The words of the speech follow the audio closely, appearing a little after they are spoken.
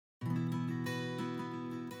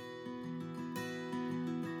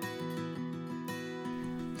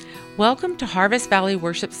Welcome to Harvest Valley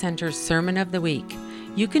Worship Center's Sermon of the Week.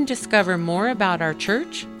 You can discover more about our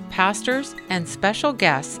church, pastors, and special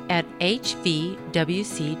guests at hvwc.com.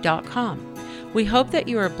 We hope that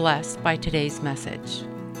you are blessed by today's message.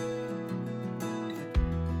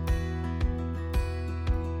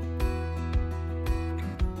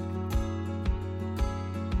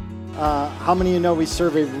 How many of you know we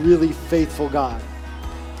serve a really faithful God?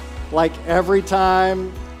 Like every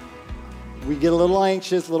time we get a little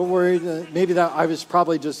anxious, a little worried, maybe that I was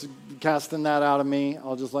probably just casting that out of me.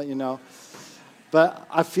 I'll just let you know. But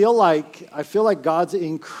I feel like God's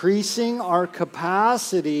increasing our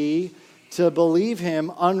capacity to believe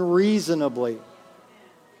Him unreasonably.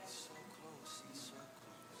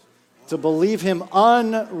 To believe Him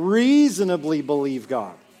unreasonably, believe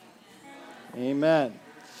God. Amen.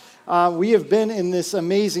 We have been in this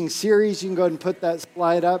amazing series. You can go ahead and put that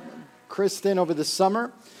slide up, Kristen, over the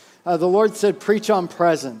summer. The Lord said, preach on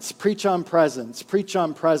presence, preach on presence, preach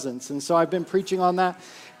on presence. And so I've been preaching on that.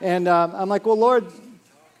 And I'm like, well, Lord,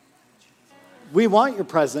 we want your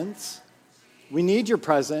presence. We need your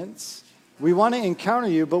presence. We want to encounter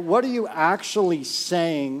you. But what are you actually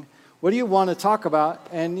saying? What do you want to talk about?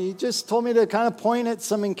 And He just told me to kind of point at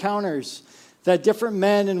some encounters that different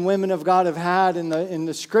men and women of God have had in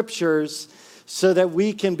the scriptures, so that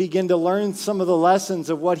we can begin to learn some of the lessons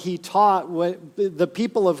of what He taught the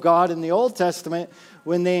people of God in the Old Testament.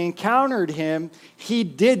 When they encountered Him, He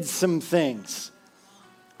did some things.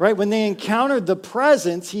 Right? When they encountered the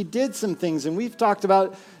presence, He did some things. And we've talked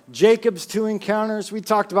about Jacob's 2 encounters. We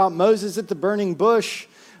talked about Moses at the burning bush.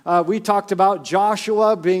 We talked about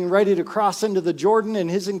Joshua being ready to cross into the Jordan and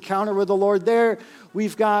his encounter with the Lord there.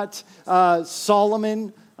 We've got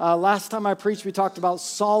Solomon. Last time I preached, we talked about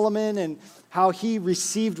Solomon and how he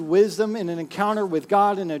received wisdom in an encounter with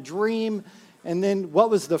God in a dream. And then what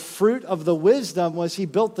was the fruit of the wisdom was he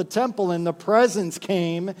built the temple and the presence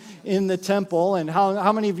came in the temple. And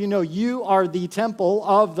how many of you know you are the temple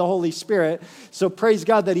of the Holy Spirit? So praise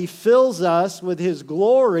God that He fills us with His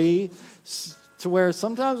glory to where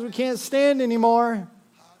sometimes we can't stand anymore.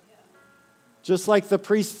 Just like the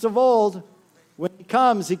priests of old, when He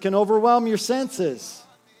comes, He can overwhelm your senses.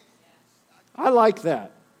 I like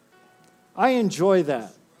that. I enjoy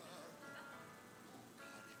that.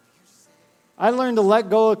 I learned to let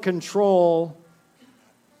go of control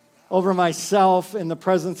over myself in the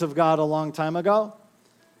presence of God a long time ago.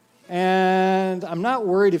 And I'm not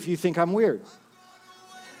worried if you think I'm weird.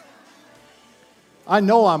 I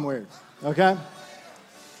know I'm weird, okay?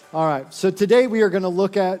 All right, so today we are going to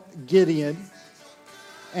look at Gideon.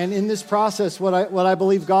 And in this process, what I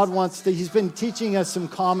believe God wants to, He's been teaching us some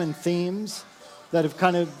common themes that have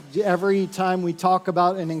kind of, every time we talk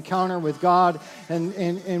about an encounter with God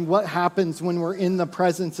and what happens when we're in the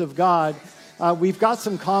presence of God, we've got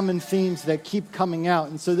some common themes that keep coming out.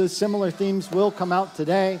 And so those similar themes will come out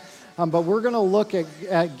today. But we're going to look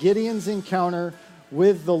at Gideon's encounter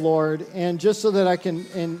with the Lord. And just so that I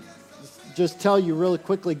can just tell you really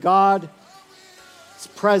quickly, God's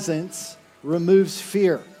presence removes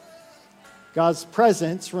fear. God's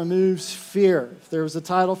presence removes fear. If there was a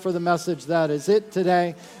title for the message, that is it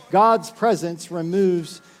today. God's presence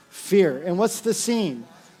removes fear. And what's the scene,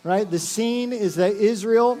 right? The scene is that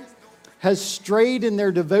Israel has strayed in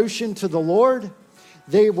their devotion to the Lord.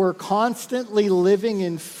 They were constantly living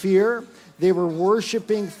in fear. They were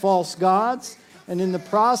worshiping false gods. And in the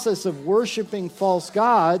process of worshiping false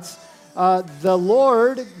gods, the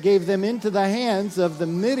Lord gave them into the hands of the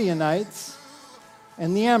Midianites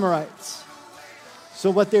and the Amorites. So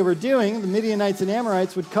what they were doing, the Midianites and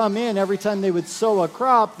Amorites would come in every time they would sow a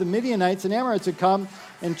crop. The Midianites and Amorites would come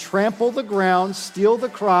and trample the ground, steal the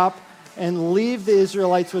crop, and leave the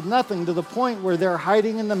Israelites with nothing, to the point where they're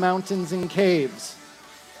hiding in the mountains in caves.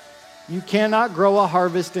 You cannot grow a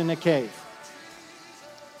harvest in a cave.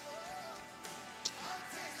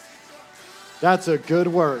 That's a good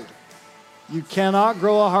word. You cannot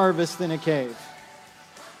grow a harvest in a cave.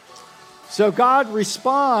 So God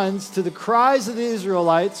responds to the cries of the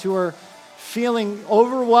Israelites who are feeling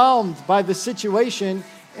overwhelmed by the situation,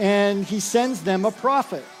 and He sends them a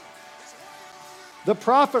prophet. The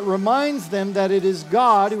prophet reminds them that it is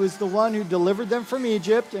God who is the one who delivered them from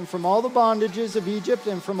Egypt and from all the bondages of Egypt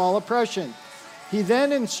and from all oppression. He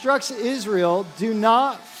then instructs Israel, do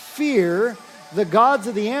not fear the gods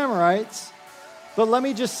of the Amorites, but let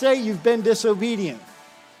me just say you've been disobedient.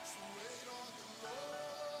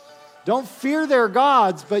 Don't fear their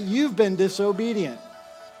gods, but you've been disobedient.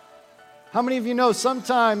 How many of you know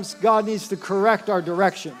sometimes God needs to correct our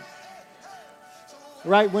direction?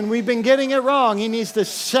 Right? When we've been getting it wrong, He needs to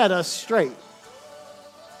set us straight.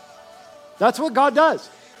 That's what God does.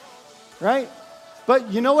 right?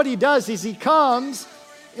 But you know what he does is he comes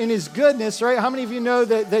in his goodness, right? How many of you know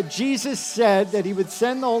that Jesus said that he would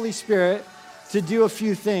send the Holy Spirit to do a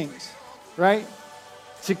few things, right?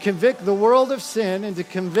 To convict the world of sin and to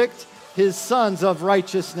convict his sons of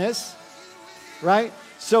righteousness, right?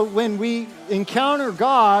 So when we encounter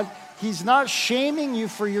God, he's not shaming you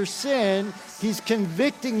for your sin. He's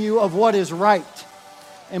convicting you of what is right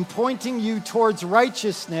and pointing you towards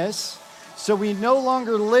righteousness. So we no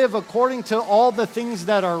longer live according to all the things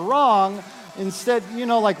that are wrong. Instead,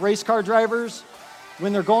 like race car drivers,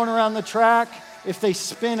 when they're going around the track, if they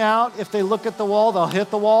spin out, if they look at the wall, they'll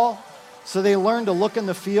hit the wall. So they learn to look in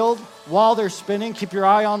the field while they're spinning. Keep your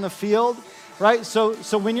eye on the field, right? So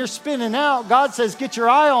when you're spinning out, God says, get your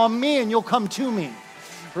eye on me and you'll come to me,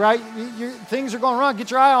 right? Things are going wrong.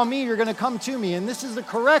 Get your eye on me, you're going to come to me. And this is the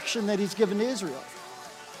correction that he's given to Israel.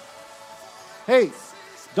 Hey,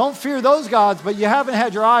 don't fear those gods, but you haven't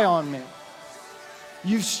had your eye on me.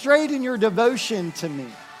 You've strayed in your devotion to me.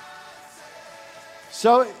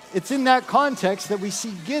 So it's in that context that we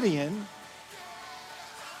see Gideon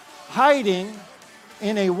hiding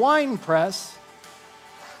in a wine press,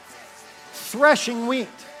 threshing wheat.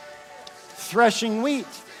 Threshing wheat.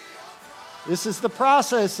 This is the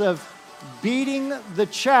process of beating the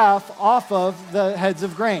chaff off of the heads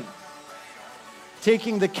of grain.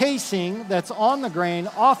 Taking the casing that's on the grain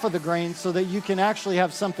off of the grain so that you can actually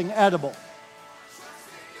have something edible.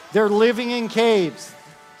 They're living in caves.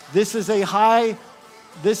 This is a high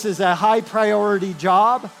priority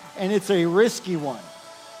job, and it's a risky one.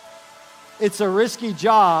 It's a risky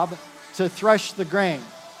job to thresh the grain.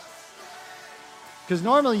 Because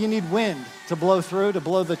normally you need wind to blow through, to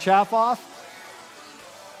blow the chaff off.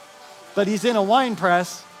 But he's in a wine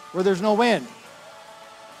press where there's no wind.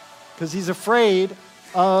 Because he's afraid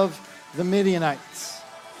of the Midianites.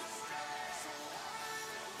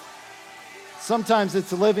 Sometimes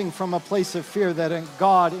it's living from a place of fear that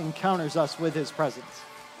God encounters us with his presence.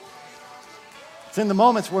 It's in the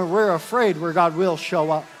moments where we're afraid where God will show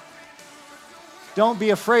up. Don't be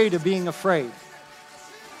afraid of being afraid.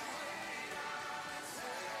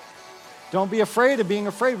 Don't be afraid of being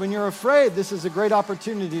afraid. When you're afraid, this is a great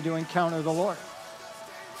opportunity to encounter the Lord,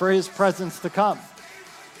 for his presence to come.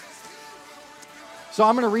 So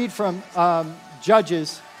I'm going to read from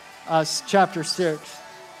Judges chapter 6.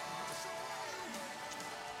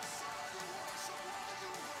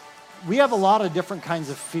 We have a lot of different kinds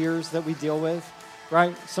of fears that we deal with,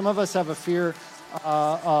 right? Some of us have a fear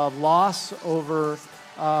of loss over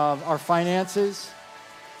our finances.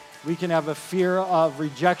 We can have a fear of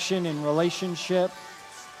rejection in relationship.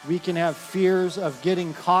 We can have fears of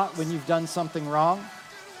getting caught when you've done something wrong.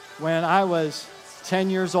 When I was 10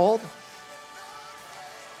 years old,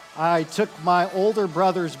 I took my older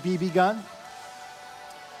brother's BB gun,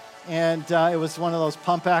 and it was one of those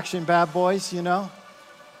pump action bad boys,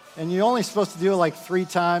 and you're only supposed to do it like 3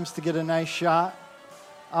 times to get a nice shot.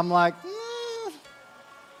 I'm like,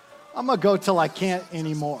 I'm going to go till I can't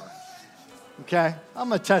anymore. Okay? I'm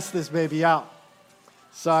going to test this baby out.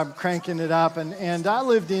 So I'm cranking it up. And I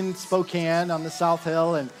lived in Spokane on the South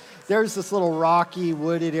Hill. And there's this little rocky,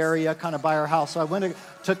 wooded area kind of by our house. So I went and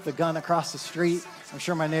took the gun across the street. I'm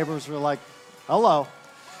sure my neighbors were like, hello.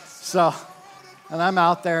 So, and I'm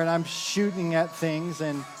out there and I'm shooting at things.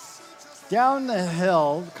 And down the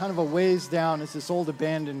hill, kind of a ways down, is this old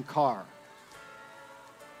abandoned car.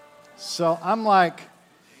 So I'm like,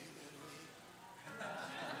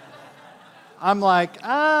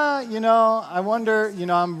 I wonder,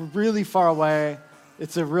 I'm really far away.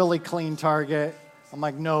 It's a really clean target. I'm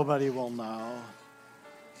like, nobody will know.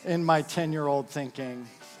 In my 10-year-old thinking,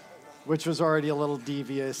 which was already a little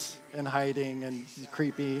devious and hiding and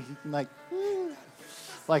creepy. Like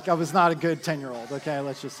I was not a good 10-year-old. Okay,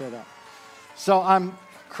 let's just say that. So I'm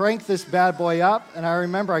cranked this bad boy up, and I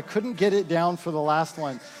remember I couldn't get it down for the last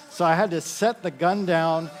one. So I had to set the gun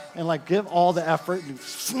down and give all the effort and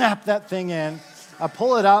snap that thing in. I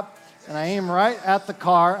pull it up, and I aim right at the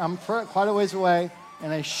car. I'm quite a ways away,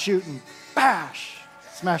 and I shoot and bash,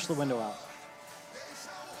 smash the window out.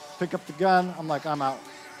 Pick up the gun. I'm like, I'm out.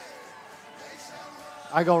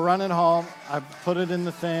 I go running home. I put it in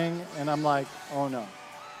the thing, and I'm like, oh no.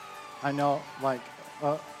 I know,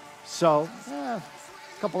 So, a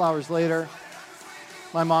couple hours later,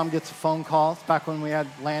 my mom gets a phone call. It's back when we had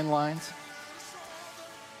landlines.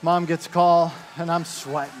 Mom gets a call, and I'm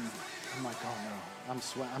sweating. I'm like, oh no, I'm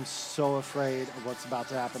sweating. I'm so afraid of what's about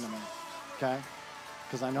to happen to me, okay?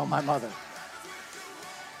 Because I know my mother.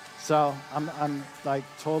 So I'm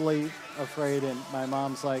totally afraid, and my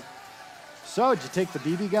mom's like, so did you take the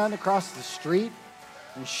BB gun across the street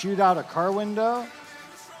and shoot out a car window?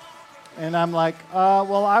 And I'm like,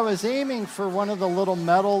 well, I was aiming for one of the little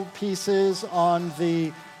metal pieces on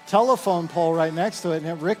the telephone pole right next to it, and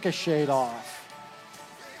it ricocheted off.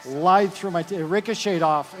 Lied through it ricocheted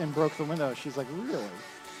off and broke the window. She's like, really?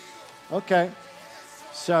 Okay.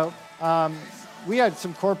 So we had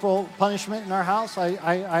some corporal punishment in our house.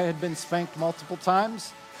 I had been spanked multiple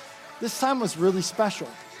times. This time was really special.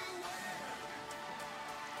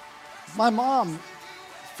 My mom,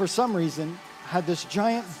 for some reason, had this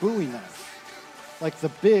giant Bowie knife, like the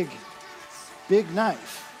big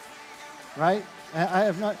knife, right? I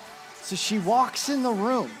have not. So she walks in the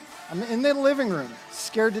room. I'm in the living room,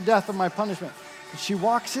 scared to death of my punishment. And she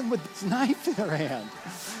walks in with this knife in her hand.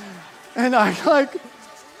 And I'm like,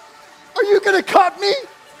 are you going to cut me?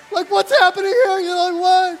 Like, what's happening here? You're like,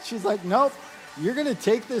 what? She's like, nope. You're going to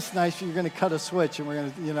take this knife, you're going to cut a switch, and we're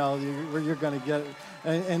going to, you're going to get it.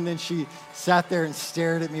 And then she sat there and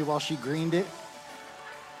stared at me while she greened it.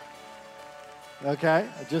 Okay,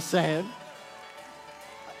 just saying.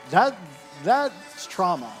 That's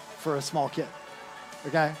trauma for a small kid.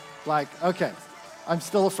 Okay, like, okay, I'm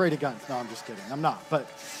still afraid of guns. No, I'm just kidding. I'm not. But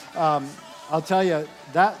I'll tell you,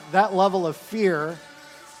 that level of fear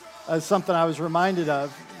is something I was reminded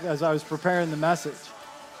of as I was preparing the message.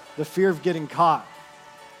 The fear of getting caught.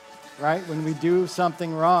 Right? When we do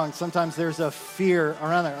something wrong, sometimes there's a fear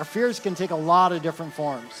around there. Our fears can take a lot of different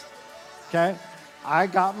forms. Okay? I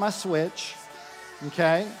got my Switch,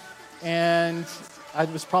 okay? And I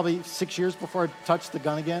was probably 6 years before I touched the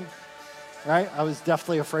gun again. Right? I was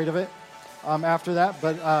definitely afraid of it after that,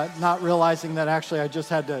 but not realizing that actually I just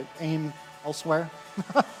had to aim elsewhere.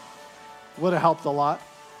 Would have helped a lot.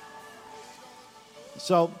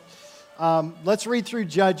 So let's read through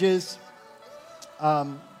Judges.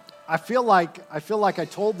 I feel like I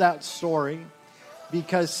told that story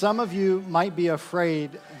because some of you might be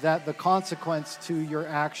afraid that the consequence to your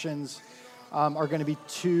actions are going to be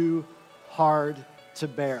too hard to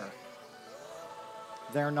bear.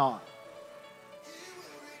 They're not.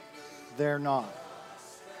 They're not.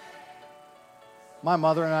 My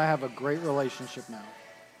mother and I have a great relationship now.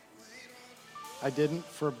 I didn't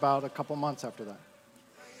for about a couple months after that.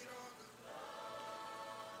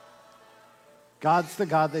 God's the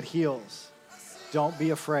God that heals. Don't be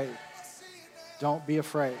afraid. Don't be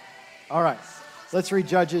afraid. All right, let's read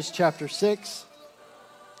Judges chapter 6.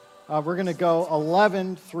 We're going to go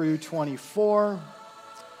 11 through 24.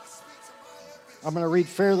 I'm going to read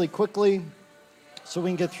fairly quickly so we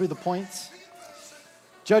can get through the points.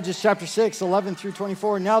 Judges chapter 6, 11 through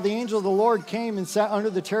 24. Now the angel of the Lord came and sat under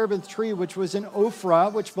the terebinth tree, which was in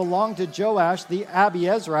Ophrah, which belonged to Joash the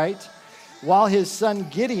Abiezrite, while his son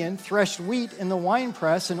Gideon threshed wheat in the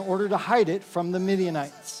winepress in order to hide it from the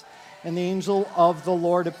Midianites. And the angel of the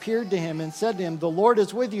Lord appeared to him and said to him, "The Lord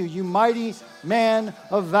is with you, you mighty man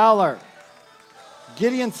of valor."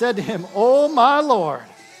 Gideon said to him, "O my Lord,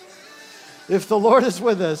 if the Lord is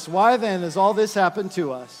with us, why then has all this happened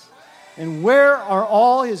to us? And where are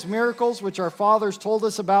all his miracles which our fathers told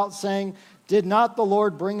us about, saying, 'Did not the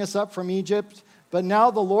Lord bring us up from Egypt?' But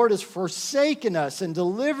now the Lord has forsaken us and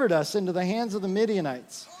delivered us into the hands of the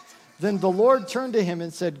Midianites." Then the Lord turned to him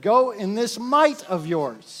and said, "Go in this might of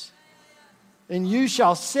yours, and you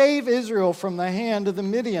shall save Israel from the hand of the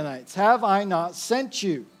Midianites. Have I not sent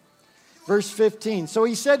you?" Verse 15. So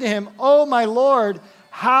he said to him, "O my Lord,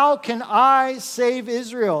 how can I save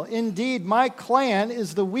Israel? Indeed, my clan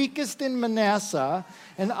is the weakest in Manasseh,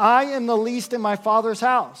 and I am the least in my father's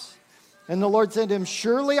house." And the Lord said to him,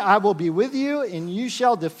 "Surely I will be with you, and you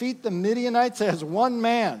shall defeat the Midianites as one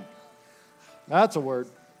man." That's a word.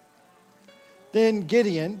 Then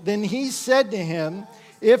he said to him,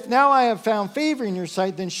 "If now I have found favor in your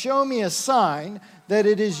sight, then show me a sign that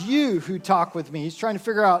it is you who talk with me." He's trying to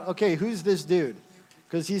figure out, okay, who's this dude?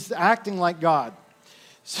 Because he's acting like God.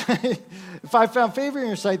 So, "If I found favor in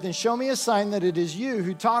your sight, then show me a sign that it is you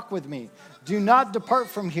who talk with me. Do not depart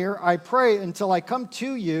from here, I pray, until I come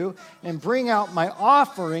to you and bring out my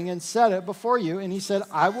offering and set it before you." And he said,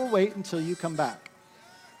 "I will wait until you come back."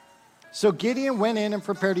 So Gideon went in and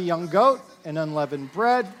prepared a young goat and unleavened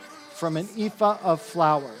bread from an ephah of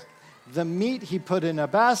flour. The meat he put in a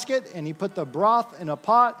basket, and he put the broth in a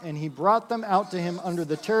pot, and he brought them out to him under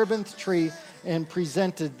the terebinth tree and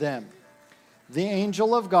presented them. The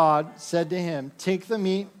angel of God said to him, "Take the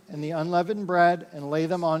meat and the unleavened bread and lay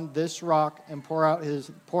them on this rock and pour out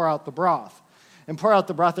the broth." And pour out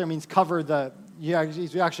the broth there means cover you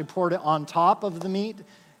actually poured it on top of the meat,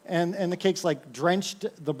 and the cake's like drenched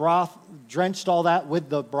all that with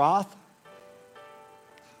the broth.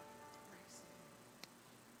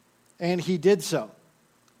 And he did so.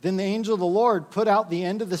 Then the angel of the Lord put out the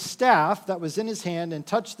end of the staff that was in his hand and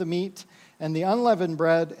touched the meat and the unleavened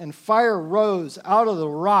bread, and fire rose out of the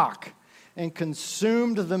rock and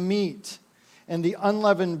consumed the meat and the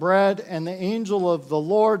unleavened bread, and the angel of the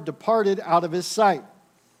Lord departed out of his sight.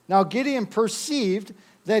 Now Gideon perceived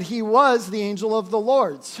that he was the angel of the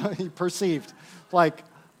Lord. So he perceived, like,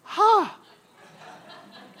 I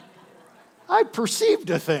perceived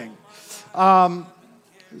a thing.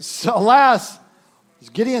 So alas,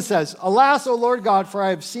 Gideon says, "Alas, O Lord God, for I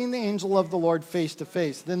have seen the angel of the Lord face to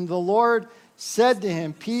face." Then the Lord said to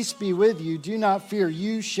him, "Peace be with you. Do not fear.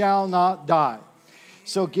 You shall not die."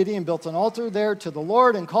 So Gideon built an altar there to the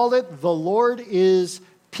Lord and called it, "The Lord is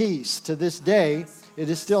Peace." To this day, it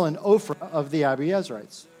is still an Ophrah of the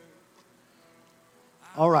Abiezrites.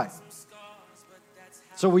 All right.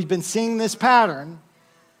 So we've been seeing this pattern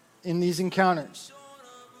in these encounters.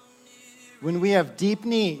 When we have deep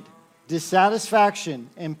need, dissatisfaction,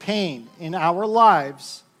 and pain in our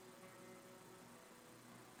lives,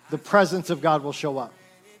 the presence of God will show up.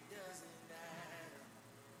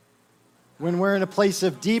 When we're in a place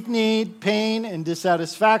of deep need, pain, and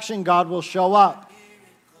dissatisfaction, God will show up.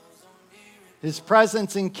 His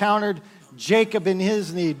presence encountered Jacob in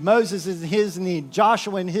his need, Moses in his need,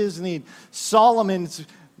 Joshua in his need, Solomon's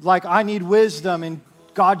like, "I need wisdom," and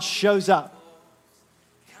God shows up.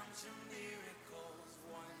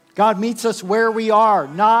 God meets us where we are,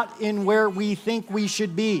 not in where we think we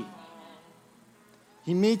should be.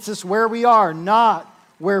 He meets us where we are, not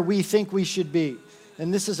where we think we should be.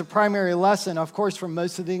 And this is a primary lesson, of course, from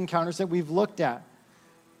most of the encounters that we've looked at.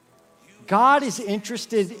 God is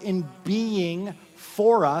interested in being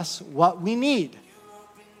for us what we need.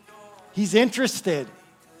 He's interested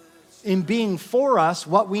in being for us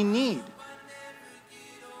what we need.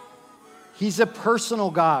 He's a personal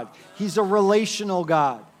God. He's a relational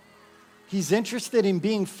God. He's interested in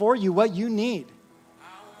being for you what you need.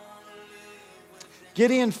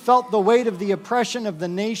 Gideon felt the weight of the oppression of the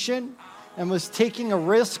nation and was taking a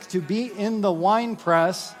risk to be in the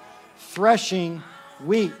winepress threshing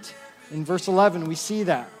wheat. In verse 11, we see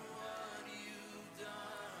that.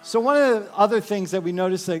 So one of the other things that we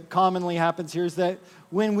notice that commonly happens here is that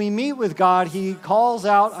when we meet with God, He calls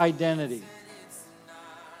out identity.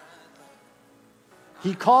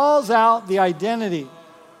 He calls out the identity.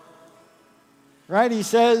 Right? He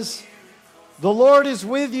says, "The Lord is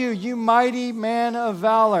with you, you mighty man of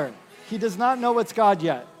valor." He does not know it's God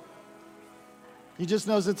yet. He just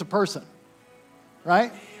knows it's a person.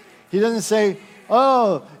 Right? He doesn't say,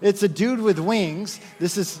 "Oh, it's a dude with wings.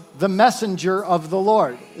 This is the messenger of the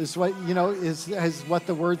Lord." Is what, is what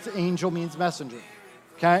the word angel means, messenger.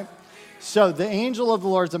 Okay? So the angel of the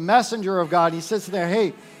Lord is a messenger of God. He says there,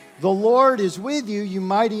 "Hey, the Lord is with you, you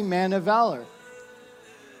mighty man of valor."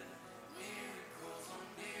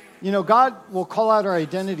 God will call out our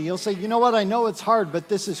identity. He'll say, "You know what? I know it's hard, but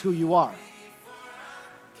this is who you are.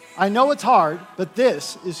 I know it's hard, but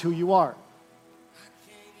this is who you are."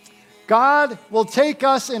 God will take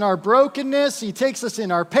us in our brokenness. He takes us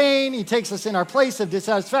in our pain. He takes us in our place of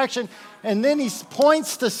dissatisfaction. And then He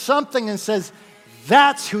points to something and says,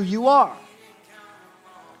 "That's who you are."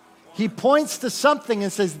 He points to something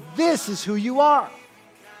and says, "This is who you are."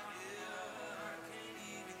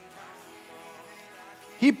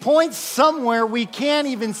 He points somewhere we can't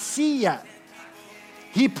even see yet.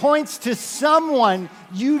 He points to someone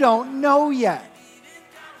you don't know yet.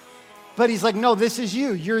 But He's like, "No, this is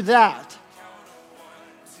you. You're that."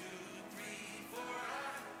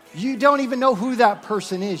 You don't even know who that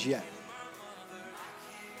person is yet.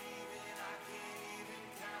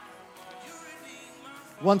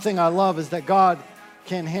 One thing I love is that God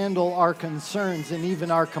can handle our concerns and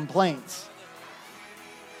even our complaints.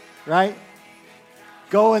 Right?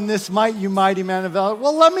 "Go in this might, you mighty man of valor."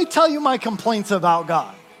 Well, let me tell you my complaints about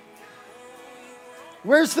God.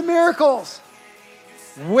 Where's the miracles?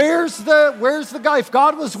 Where's the guy? If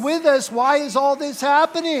God was with us, why is all this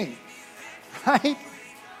happening? Right?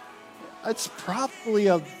 It's probably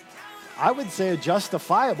I would say a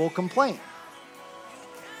justifiable complaint.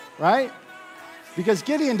 Right? Because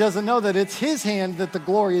Gideon doesn't know that it's his hand that the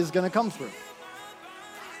glory is going to come through.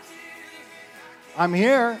 I'm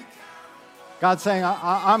here. God's saying,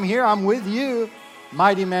 I'm here, I'm with you,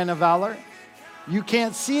 mighty man of valor. You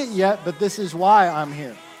can't see it yet, but this is why I'm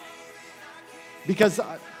here. Because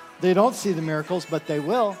they don't see the miracles, but they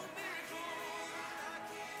will.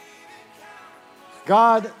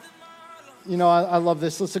 God, I love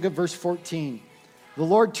this. Let's look at verse 14. The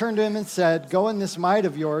Lord turned to him and said, "Go in this might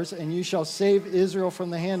of yours, and you shall save Israel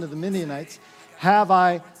from the hand of the Midianites. Have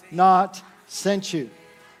I not sent you?"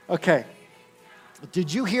 Okay.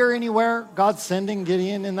 Did you hear anywhere God sending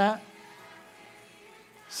Gideon in that?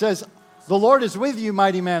 It says, the Lord is with you,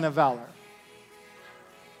 mighty man of valor.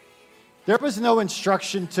 There was no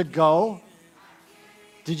instruction to go.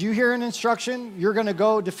 Did you hear an instruction? You're going to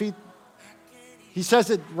go defeat. He says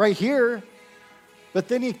it right here, but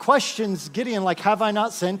then he questions Gideon, like, have I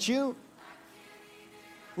not sent you?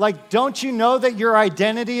 Like, don't you know that your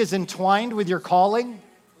identity is entwined with your calling?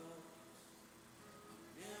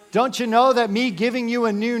 Don't you know that me giving you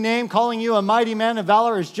a new name, calling you a mighty man of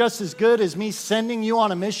valor is just as good as me sending you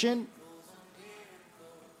on a mission?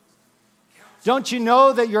 Don't you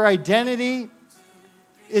know that your identity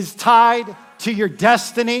is tied to your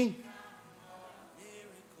destiny?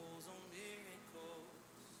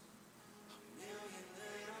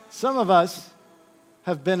 Some of us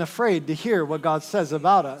have been afraid to hear what God says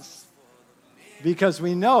about us because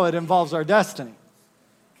we know it involves our destiny.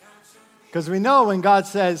 Because we know when God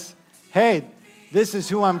says, hey, this is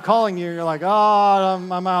who I'm calling you, you're like, oh,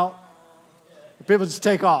 I'm out. People just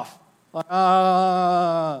take off. Like,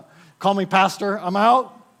 call me pastor, I'm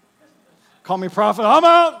out. Call me prophet, I'm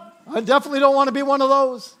out. I definitely don't want to be one of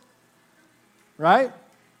those. Right?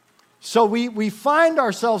 So we find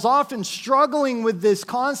ourselves often struggling with this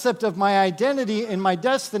concept of my identity and my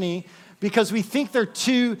destiny because we think they're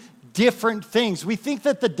two different things. We think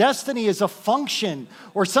that the destiny is a function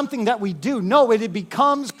or something that we do. No, it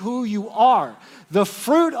becomes who you are. The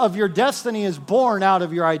fruit of your destiny is born out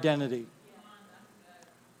of your identity.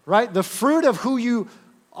 Right? The fruit of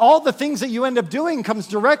all the things that you end up doing comes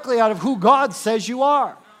directly out of who God says you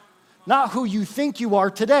are, not who you think you are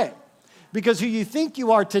today. Because who you think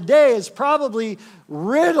you are today is probably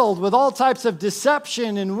riddled with all types of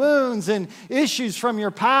deception and wounds and issues from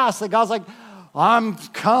your past that God's like, I'm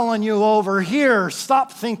calling you over here.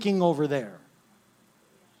 Stop thinking over there.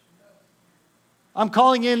 I'm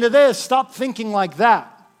calling you into this. Stop thinking like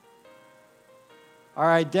that. Our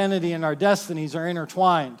identity and our destinies are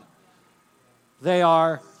intertwined. They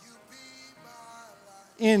are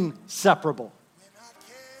inseparable.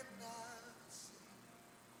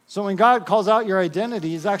 So when God calls out your identity,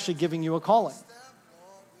 He's actually giving you a calling.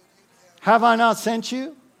 Have I not sent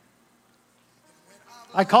you?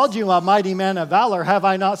 I called you a mighty man of valor. Have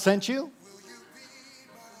I not sent you?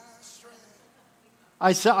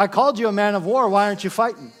 I called you a man of war. Why aren't you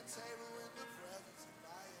fighting?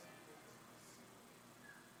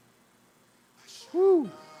 Woo.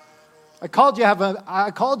 I called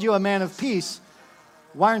you a man of peace.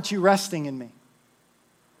 Why aren't you resting in me?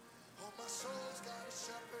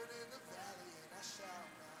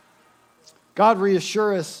 God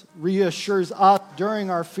reassures us during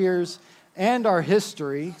our fears and our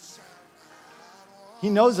history. He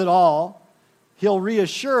knows it all. He'll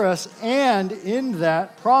reassure us and in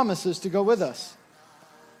that promises to go with us.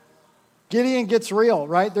 Gideon gets real,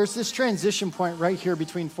 right? There's this transition point right here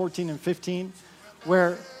between 14 and 15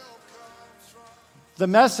 where the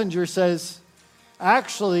messenger says,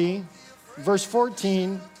 actually, verse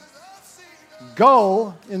 14,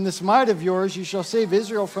 go in this might of yours, you shall save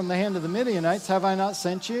Israel from the hand of the Midianites. Have I not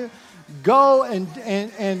sent you? Go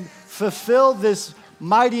and fulfill this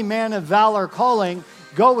mighty man of valor calling.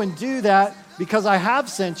 Go and do that because I have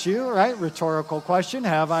sent you, right? Rhetorical question.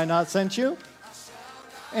 Have I not sent you?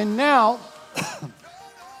 And now,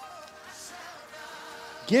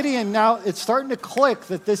 Gideon, now it's starting to click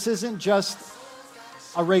that this isn't just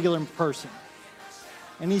a regular person.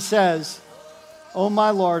 And he says, oh my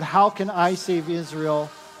Lord, how can I save Israel?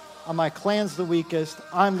 My clan's the weakest.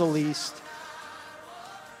 I'm the least.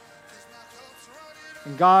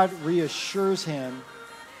 And God reassures him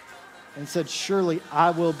and said, surely I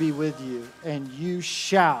will be with you, and you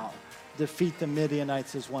shall defeat the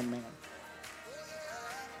Midianites as one man.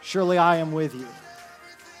 Surely I am with you.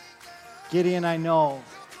 Gideon, I know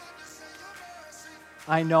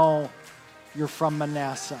you're from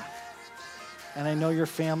Manasseh. And I know your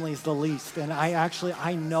family's the least. And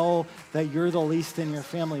I know that you're the least in your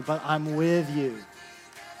family, but I'm with you.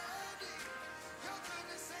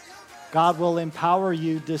 God will empower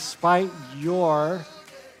you despite your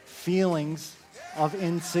feelings of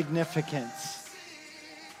insignificance.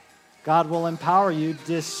 God will empower you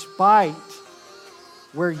despite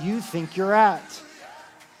where you think you're at.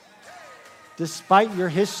 Despite your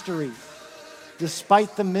history.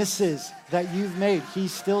 Despite the misses that you've made. He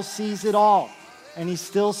still sees it all. And he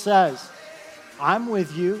still says, I'm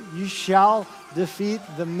with you. You shall defeat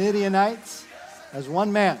the Midianites as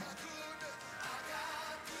one man.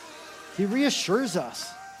 He reassures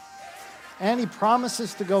us. And he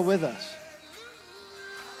promises to go with us.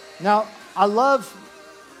 Now,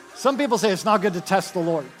 some people say it's not good to test the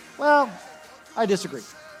Lord. Well, I disagree.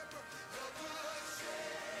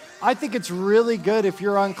 I think it's really good if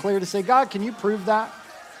you're unclear to say, God, can you prove that?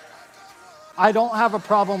 I don't have a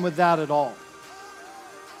problem with that at all.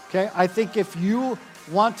 Okay, I think if you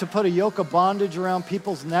want to put a yoke of bondage around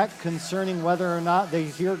people's neck concerning whether or not they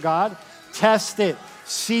hear God, test it.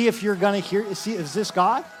 See if you're going to hear, see, is this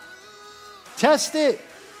God? Test it.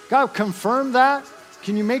 God, confirm that.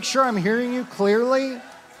 Can you make sure I'm hearing you clearly?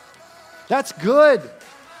 That's good.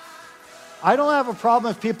 I don't have a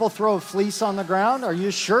problem if people throw a fleece on the ground. Are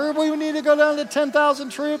you sure we need to go down to 10,000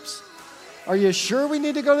 troops? Are you sure we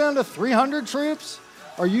need to go down to 300 troops?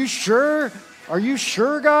 Are you sure? Are you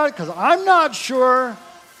sure, God? Because I'm not sure.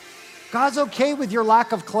 God's okay with your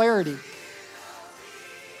lack of clarity.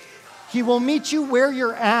 He will meet you where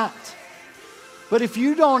you're at. But if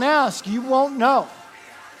you don't ask, you won't know.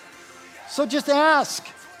 So just ask.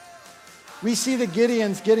 We see that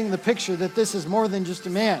Gideon's getting the picture that this is more than just a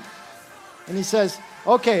man. And he says,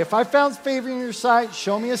 okay, if I found favor in your sight,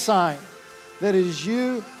 show me a sign that it is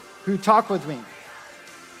you who talk with me.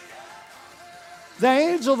 The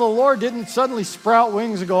angel of the Lord didn't suddenly sprout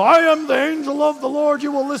wings and go, I am the angel of the Lord,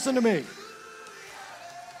 you will listen to me.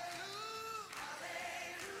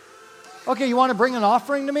 Okay, you want to bring an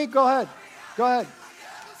offering to me? Go ahead. Go ahead.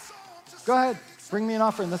 Go ahead. Bring me an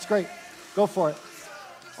offering. That's great. Go for it.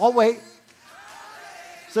 I'll wait.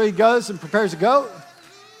 So he goes and prepares a goat.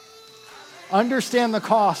 Understand the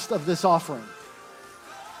cost of this offering.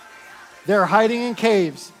 They're hiding in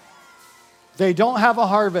caves. They don't have a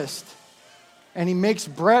harvest. And he makes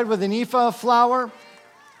bread with an ephah of flour,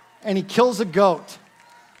 and he kills a goat.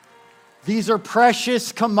 These are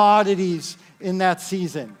precious commodities in that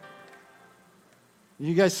season.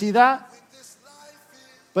 You guys see that?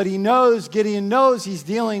 But Gideon knows he's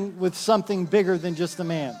dealing with something bigger than just a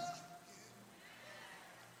man.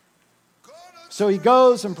 So he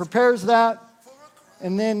goes and prepares that,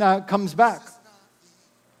 and then comes back.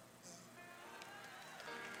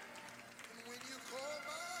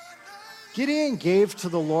 Gideon gave to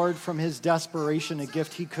the Lord from his desperation a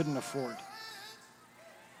gift he couldn't afford.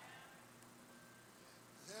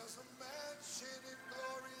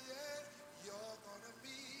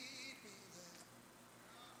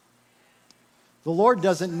 The Lord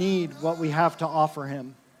doesn't need what we have to offer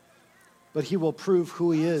him, but he will prove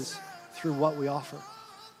who he is through what we offer.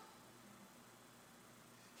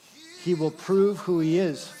 He will prove who he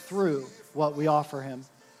is through what we offer him.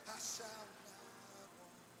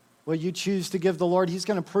 What you choose to give the Lord, he's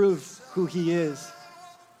going to prove who he is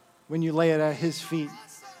when you lay it at his feet.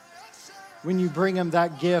 When you bring him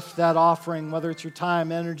that gift, that offering, whether it's your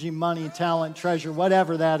time, energy, money, talent, treasure,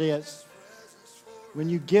 whatever that is. When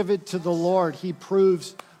you give it to the Lord, he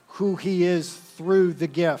proves who he is through the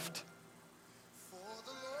gift.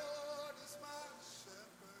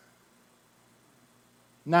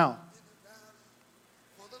 Now,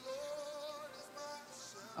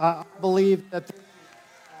 I believe that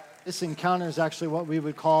this encounter is actually what we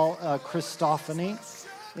would call a Christophany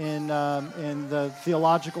in the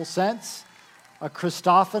theological sense. A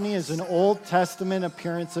Christophany is an Old Testament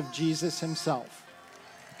appearance of Jesus himself.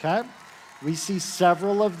 Okay? We see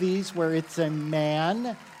several of these where it's a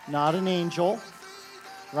man, not an angel,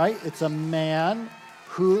 right? It's a man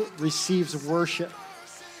who receives worship.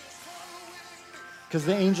 Because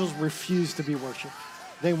the angels refuse to be worshiped.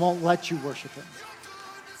 They won't let you worship him.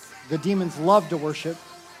 The demons love to worship.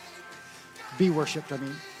 Be worshipped, I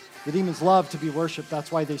mean. The demons love to be worshipped.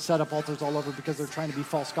 That's why they set up altars all over, because they're trying to be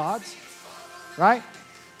false gods. Right?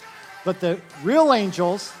 But the real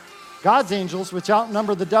angels, God's angels, which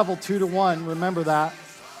outnumber the devil 2-1, remember that.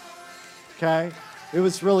 Okay? It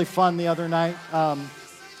was really fun the other night.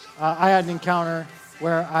 I had an encounter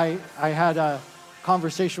where I had a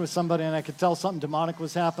conversation with somebody and I could tell something demonic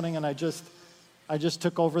was happening, and I just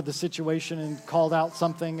took over the situation and called out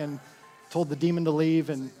something and told the demon to leave,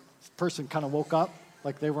 and person kind of woke up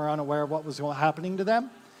like they were unaware of what was happening to them,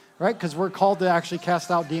 right? Because we're called to actually cast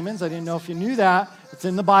out demons. I didn't know if you knew that. It's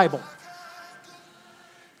in the Bible.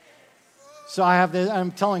 So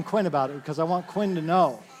I'm telling Quinn about it because I want Quinn to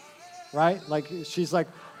know, right? Like, she's like,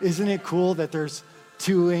 isn't it cool that there's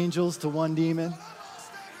 2 angels to 1 demon?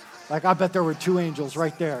 Like, I bet there were 2 angels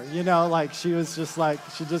right there. You know, like, she was just like,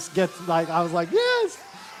 she just gets like, I was like, yes.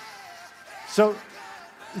 So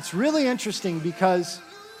it's really interesting because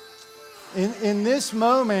in this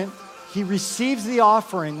moment, he receives the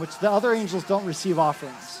offering, which the other angels don't receive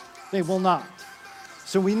offerings. They will not.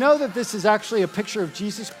 So we know that this is actually a picture of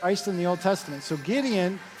Jesus Christ in the Old Testament. So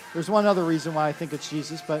Gideon, there's one other reason why I think it's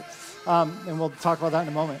Jesus, but and we'll talk about that in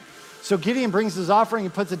a moment. So Gideon brings his offering, he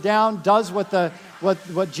puts it down, does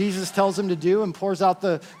what Jesus tells him to do, and pours out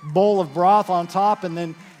the bowl of broth on top, and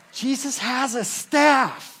then Jesus has a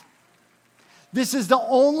staff. This is the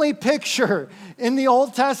only picture in the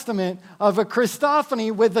Old Testament of a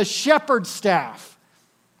Christophany with a shepherd's staff.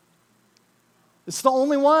 It's the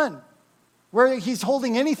only one where he's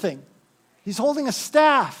holding anything. He's holding a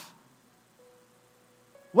staff.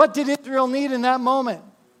 What did Israel need in that moment?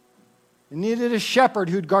 It needed a shepherd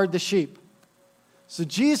who'd guard the sheep. So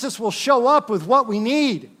Jesus will show up with what we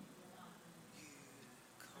need.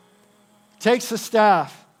 Takes the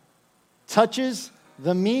staff, touches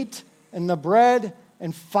the meat and the bread,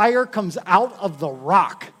 and fire comes out of the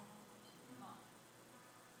rock.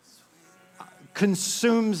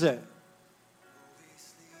 Consumes it.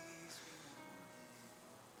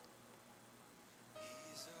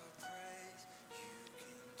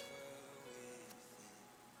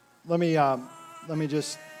 Let me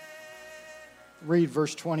just read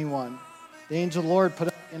verse 21. The angel of the Lord put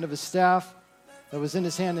up the end of his staff that was in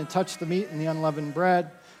his hand and touched the meat and the unleavened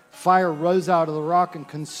bread. Fire rose out of the rock and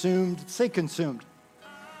consumed, say consumed,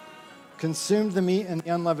 consumed the meat and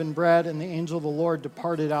the unleavened bread, and the angel of the Lord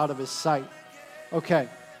departed out of his sight. Okay.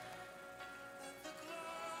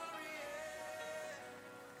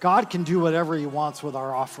 God can do whatever he wants with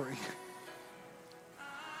our offering.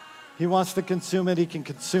 He wants to consume it, he can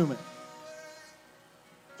consume it.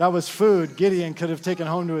 That was food Gideon could have taken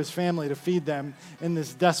home to his family to feed them in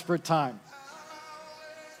this desperate time.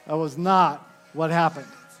 That was not what happened.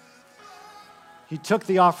 He took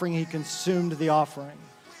the offering, he consumed the offering.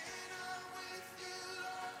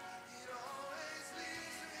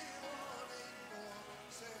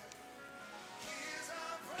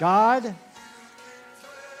 God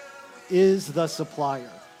is the supplier.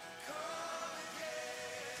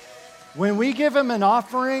 When we give him an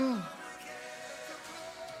offering,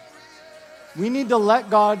 we need to let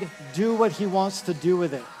God do what he wants to do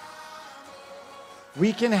with it.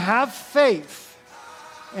 We can have faith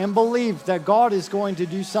and believe that God is going to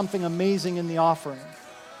do something amazing in the offering.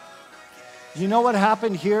 You know what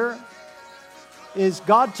happened here? Is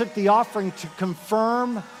God took the offering to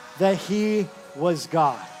confirm that he was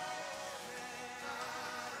God.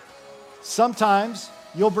 Sometimes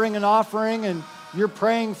you'll bring an offering and you're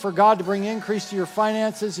praying for God to bring increase to your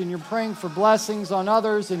finances, and you're praying for blessings on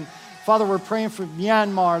others. And Father, we're praying for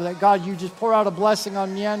Myanmar, that God, you just pour out a blessing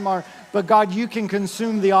on Myanmar. But God, you can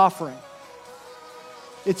consume the offering.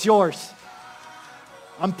 It's yours.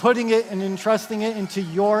 I'm putting it and entrusting it into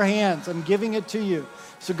your hands. I'm giving it to you.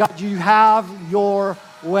 So God, you have your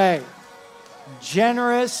way.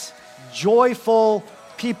 Generous, joyful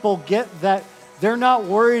people get that they're not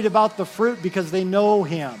worried about the fruit because they know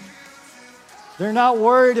him. They're not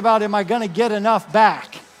worried about, am I going to get enough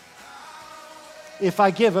back? If I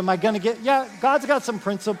give, am I going to get? Yeah, God's got some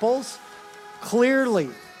principles, clearly,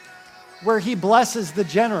 where he blesses the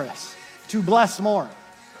generous to bless more.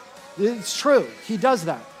 It's true, he does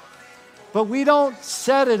that. But we don't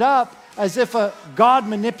set it up as if a God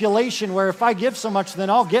manipulation where if I give so much, then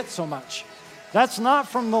I'll get so much. That's not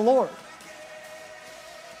from the Lord.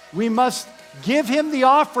 We must give him the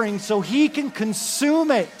offering so he can consume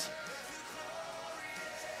it.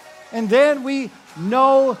 And then we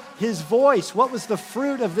know his voice. What was the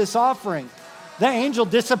fruit of this offering? The angel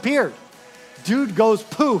disappeared. Dude goes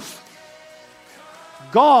poof.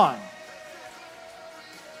 Gone.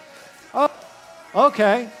 Oh,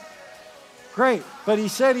 okay. Great. But he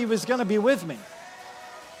said he was going to be with me.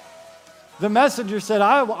 The messenger said,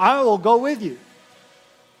 I will go with you.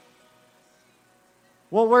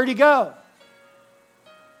 Well, where'd he go?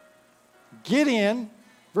 Gideon,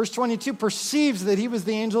 verse 22, perceives that he was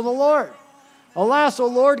the angel of the Lord. Alas, O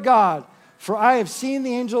Lord God, for I have seen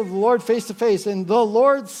the angel of the Lord face to face. And the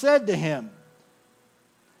Lord said to him,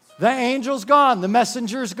 the angel's gone, the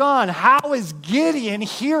messenger's gone. How is Gideon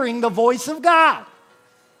hearing the voice of God?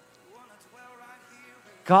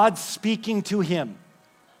 God's speaking to him.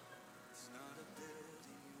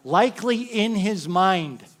 Likely in his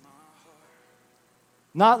mind.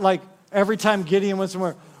 Not like every time Gideon went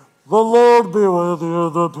somewhere, the Lord be with you,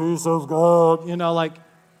 the peace of God. You know, like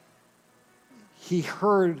he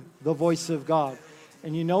heard the voice of God.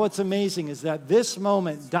 And you know what's amazing is that this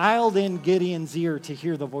moment dialed in Gideon's ear to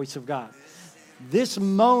hear the voice of God. This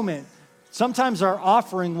moment, sometimes our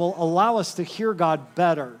offering will allow us to hear God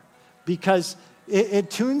better because it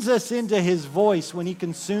tunes us into his voice when he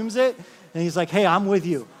consumes it. And he's like, hey, I'm with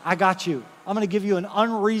you. I got you. I'm going to give you an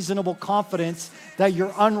unreasonable confidence that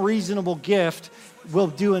your unreasonable gift will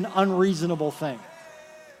do an unreasonable thing.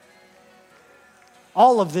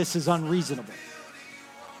 All of this is unreasonable.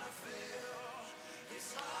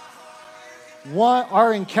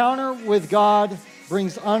 Our encounter with God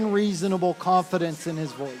brings unreasonable confidence in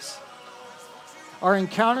his voice. Our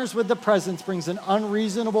encounters with the presence brings an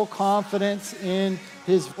unreasonable confidence in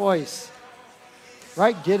his voice.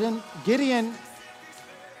 Right? Gideon,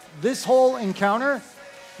 this whole encounter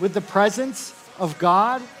with the presence of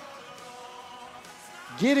God,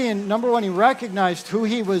 Gideon, number one, he recognized who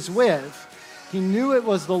he was with. He knew it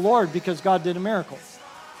was the Lord because God did a miracle.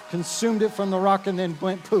 Consumed it from the rock and then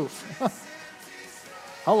went poof.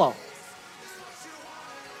 Hello.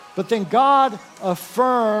 But then God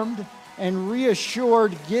affirmed and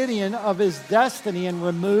reassured Gideon of his destiny and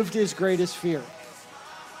removed his greatest fear.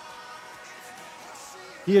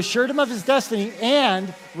 He assured him of his destiny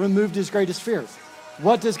and removed his greatest fear.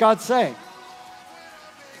 What does God say?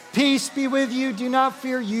 Peace be with you. Do not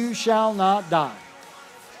fear. You shall not die.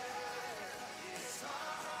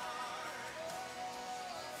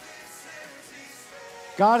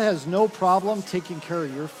 God has no problem taking care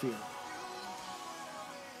of your fear.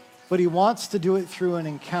 But he wants to do it through an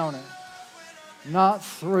encounter, not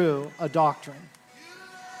through a doctrine.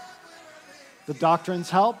 The doctrines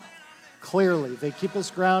help, clearly. They keep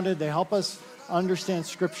us grounded. They help us understand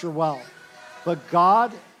Scripture well. But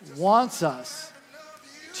God wants us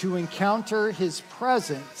to encounter his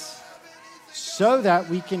presence so that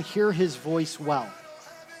we can hear his voice well.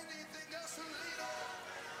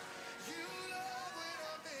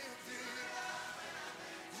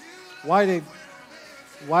 Why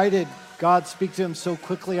did God speak to him so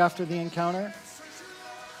quickly after the encounter?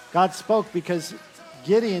 God spoke because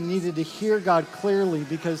Gideon needed to hear God clearly,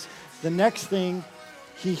 because the next thing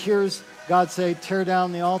he hears God say, tear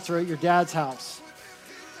down the altar at your dad's house.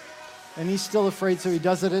 And he's still afraid, so he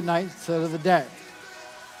does it at night instead of the day.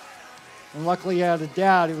 And luckily he had a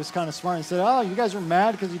dad who was kind of smart and said, oh, you guys are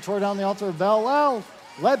mad because you tore down the altar of Baal? Well,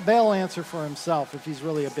 let Baal answer for himself if he's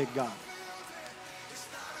really a big God.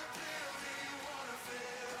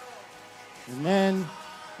 And then,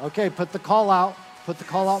 okay, put the call out for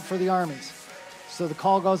the armies. So the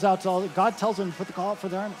call goes out to all, God tells him to put the call out for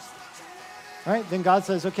the armies. Right? Then God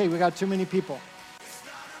says, okay, we got too many people.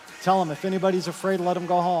 Tell them, if anybody's afraid, let them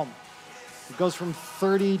go home. It goes from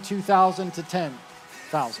 32,000 to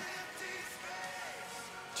 10,000.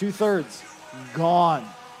 2/3 gone.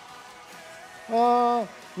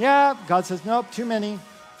 Yeah, God says, nope, too many.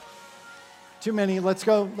 Too many. Let's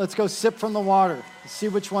go sip from the water. See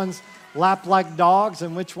which ones lap like dogs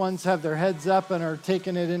and which ones have their heads up and are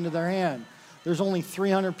taking it into their hand. There's only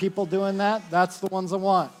 300 people doing that. That's the ones I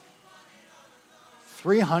want.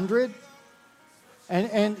 300?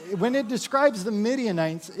 And when it describes the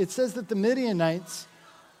Midianites, it says that the Midianites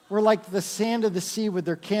were like the sand of the sea with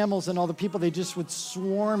their camels and all the people. They just would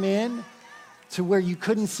swarm in to where you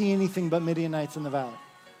couldn't see anything but Midianites in the valley.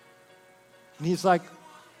 And he's like,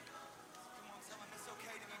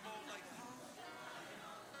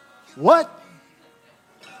 what?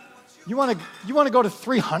 You want to go to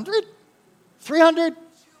 300? 300?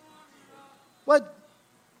 What?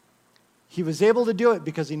 He was able to do it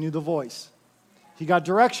because he knew the voice. He got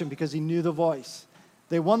direction because he knew the voice.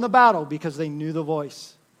 They won the battle because they knew the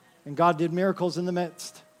voice. And God did miracles in the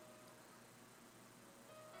midst.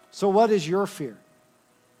 So what is your fear?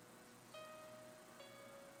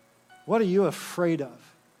 What are you afraid of?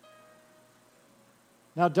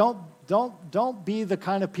 Now don't be the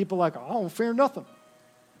kind of people like, oh, I don't fear nothing.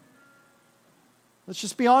 Let's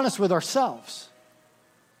just be honest with ourselves.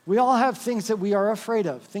 We all have things that we are afraid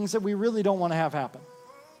of, things that we really don't want to have happen.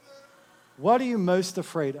 What are you most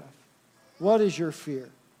afraid of? What is your fear?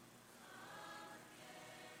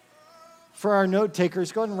 For our note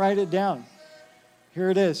takers, go ahead and write it down. Here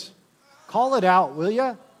it is. Call it out, will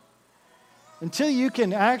you? Until you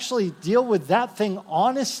can actually deal with that thing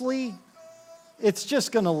honestly, it's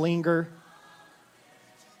just going to linger.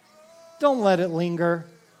 Don't let it linger.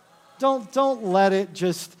 Don't let it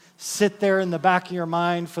just sit there in the back of your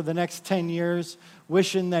mind for the next 10 years,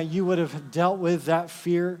 wishing that you would have dealt with that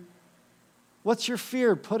fear. What's your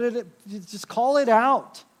fear? Just call it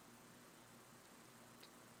out.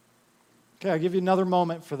 Okay, I'll give you another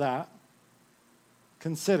moment for that.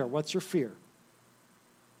 Consider, what's your fear?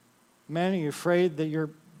 Man, are you afraid that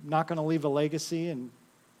you're not going to leave a legacy? And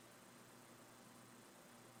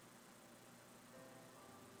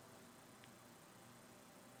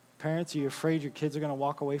parents, are you afraid your kids are going to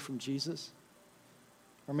walk away from Jesus?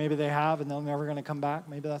 Or maybe they have and they're never going to come back.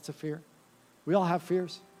 Maybe that's a fear. We all have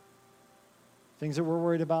fears. Things that we're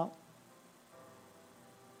worried about.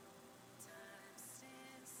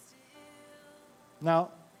 Now,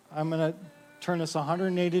 I'm going to turn this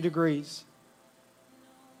 180 degrees.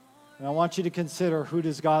 And I want you to consider, who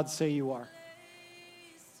does God say you are?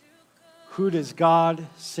 Who does God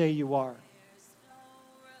say you are?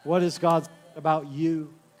 What is God about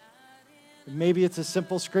you? Maybe it's a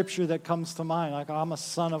simple scripture that comes to mind, like I'm a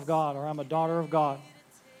son of God or I'm a daughter of God.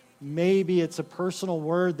 Maybe it's a personal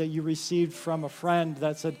word that you received from a friend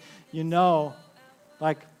that said,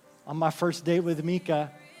 like on my first date with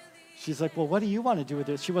Mika, she's like, well, what do you want to do with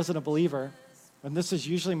this? She wasn't a believer. And this is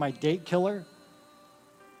usually my date killer,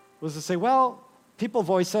 was to say, well, people have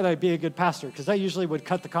always said I'd be a good pastor, because that usually would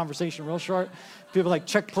cut the conversation real short. People like,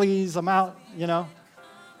 check please, I'm out,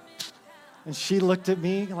 And she looked at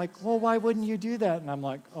me like, well, why wouldn't you do that? And I'm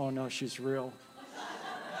like, oh no, she's real.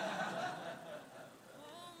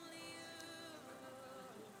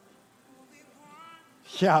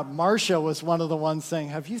 Yeah, Marcia was one of the ones saying,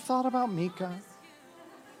 have you thought about Mika?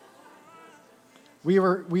 We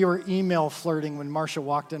were email flirting when Marcia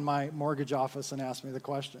walked in my mortgage office and asked me the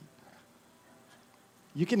question.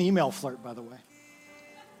 You can email flirt, by the way.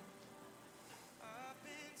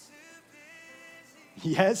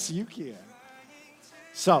 Yes, you can.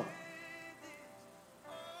 So,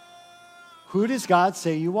 who does God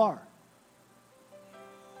say you are?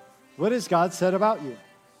 What has God said about you?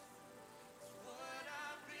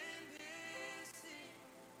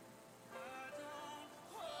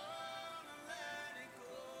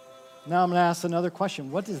 Now I'm going to ask another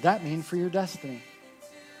question. What does that mean for your destiny?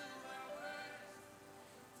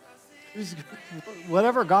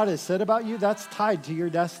 Whatever God has said about you, that's tied to your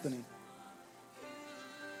destiny.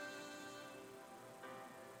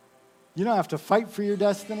 You don't have to fight for your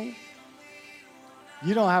destiny.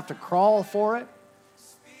 You don't have to crawl for it.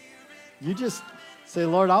 You just say,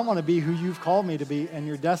 Lord, I want to be who you've called me to be, and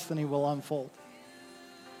your destiny will unfold.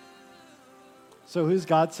 So who's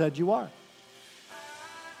God said you are?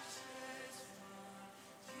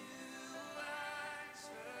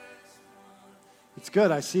 It's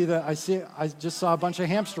good. I just saw a bunch of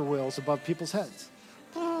hamster wheels above people's heads.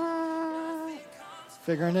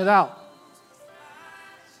 Figuring it out.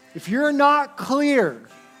 If you're not clear,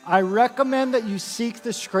 I recommend that you seek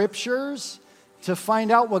the scriptures to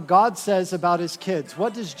find out what God says about his kids.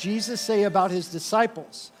 What does Jesus say about his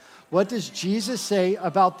disciples? What does Jesus say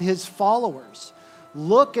about his followers?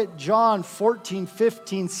 Look at John 14,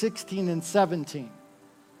 15, 16, and 17.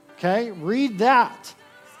 Okay? Read that.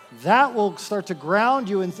 That will start to ground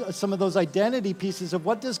you in some of those identity pieces of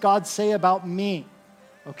what does God say about me,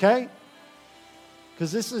 okay?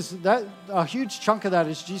 Because a huge chunk of that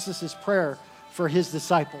is Jesus' prayer for his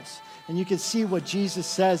disciples. And you can see what Jesus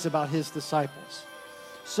says about his disciples.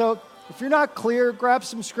 So if you're not clear, grab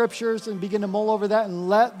some scriptures and begin to mull over that and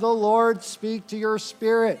let the Lord speak to your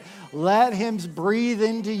spirit. Let him breathe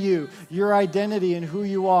into you your identity and who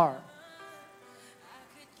you are.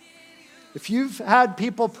 If you've had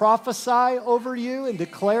people prophesy over you and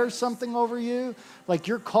declare something over you, like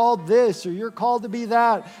you're called this or you're called to be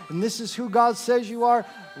that, and this is who God says you are,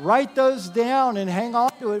 write those down and hang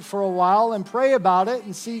on to it for a while and pray about it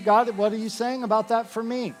and see, God, what are you saying about that for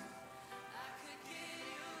me?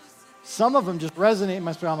 Some of them just resonate in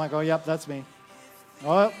my spirit. I'm like, oh, yep, that's me.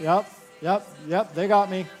 Oh, yep, they got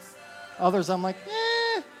me. Others, I'm like,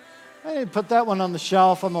 I didn't put that one on the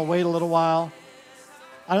shelf. I'm going to wait a little while.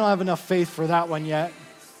 I don't have enough faith for that one yet.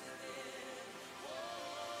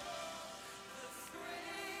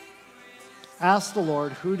 Ask the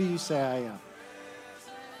Lord, who do you say I am?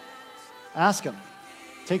 Ask him.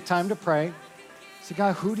 Take time to pray. Say,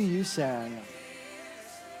 God, who do you say I am?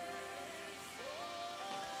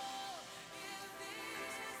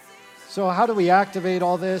 So how do we activate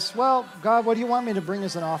all this? Well, God, what do you want me to bring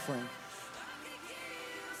as an offering?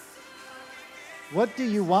 What do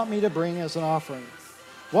you want me to bring as an offering?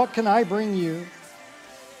 What can I bring you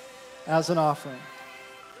as an offering?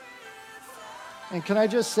 And can I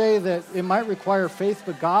just say that it might require faith,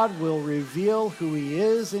 but God will reveal who he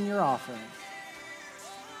is in your offering.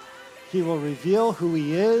 He will reveal who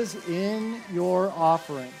he is in your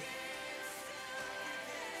offering.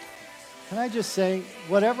 Can I just say,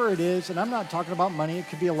 whatever it is, and I'm not talking about money, it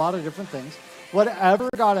could be a lot of different things. Whatever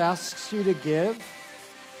God asks you to give,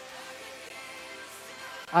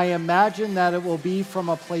 I imagine that it will be from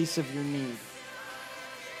a place of your need.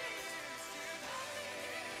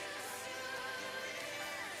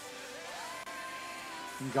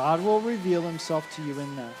 And God will reveal himself to you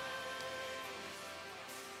in that.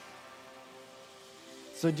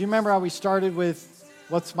 So do you remember how we started with,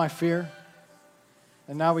 what's my fear?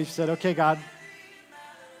 And now we've said, okay, God,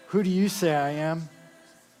 who do you say I am?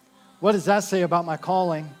 What does that say about my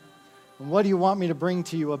calling? And what do you want me to bring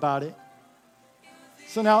to you about it?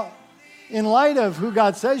 So now, in light of who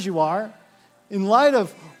God says you are, in light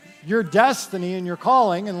of your destiny and your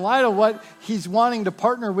calling, in light of what he's wanting to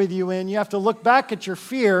partner with you in, you have to look back at your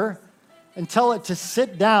fear and tell it to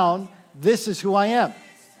sit down. This is who I am.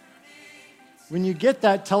 When you get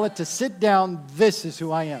that, tell it to sit down. This is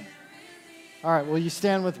who I am. All right, will you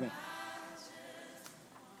stand with me?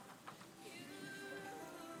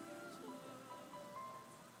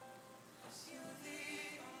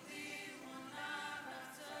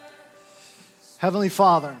 Heavenly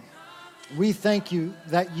Father, we thank you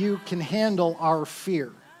that you can handle our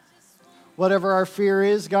fear. Whatever our fear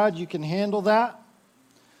is, God, you can handle that.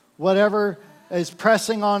 Whatever is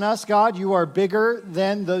pressing on us, God, you are bigger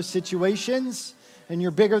than those situations, and you're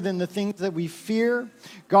bigger than the things that we fear.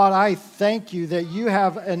 God, I thank you that you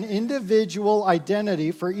have an individual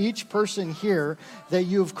identity for each person here, that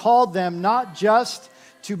you've called them not just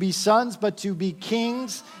to be sons, but to be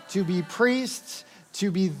kings, to be priests, to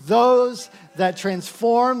be those that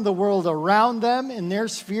transform the world around them in their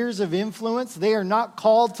spheres of influence. They are not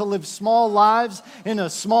called to live small lives in a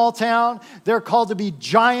small town. They're called to be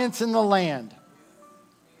giants in the land.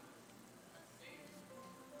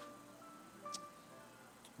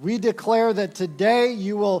 We declare that today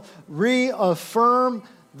you will reaffirm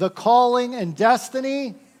the calling and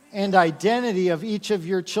destiny and identity of each of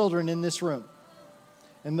your children in this room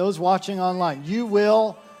and those watching online. You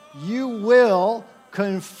will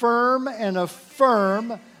confirm and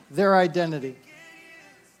affirm their identity.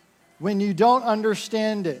 When you don't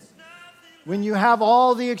understand it, when you have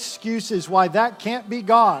all the excuses why that can't be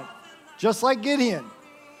God, just like Gideon.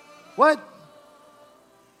 What?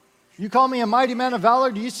 You call me a mighty man of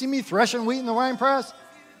valor? Do you see me threshing wheat in the winepress?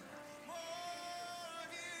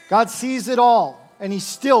 God sees it all, and He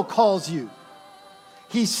still calls you.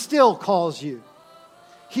 He still calls you.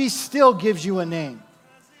 He still gives you a name.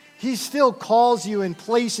 He still calls you and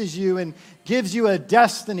places you and gives you a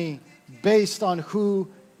destiny based on who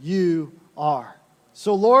you are.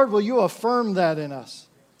 So, Lord, will you affirm that in us?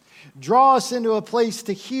 Draw us into a place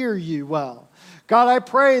to hear you well. God, I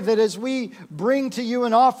pray that as we bring to you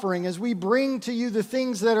an offering, as we bring to you the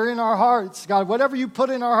things that are in our hearts, God, whatever you put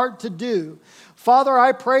in our heart to do, Father,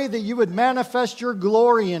 I pray that you would manifest your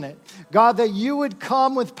glory in it. God, that you would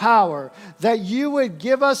come with power, that you would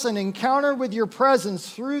give us an encounter with your presence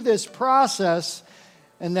through this process,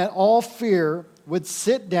 and that all fear would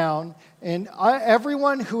sit down, and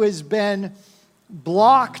everyone who has been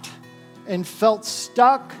blocked and felt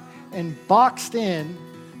stuck and boxed in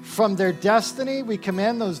from their destiny, we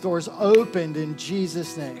command those doors opened in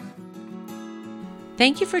Jesus' name.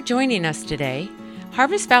 Thank you for joining us today.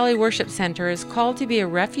 Harvest Valley Worship Center is called to be a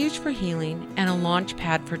refuge for healing and a launch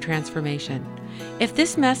pad for transformation. If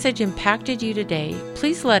this message impacted you today,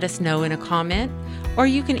 please let us know in a comment, or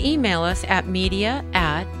you can email us at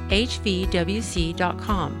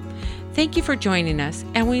media@hvwc.com. Thank you for joining us,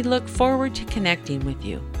 and we look forward to connecting with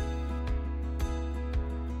you.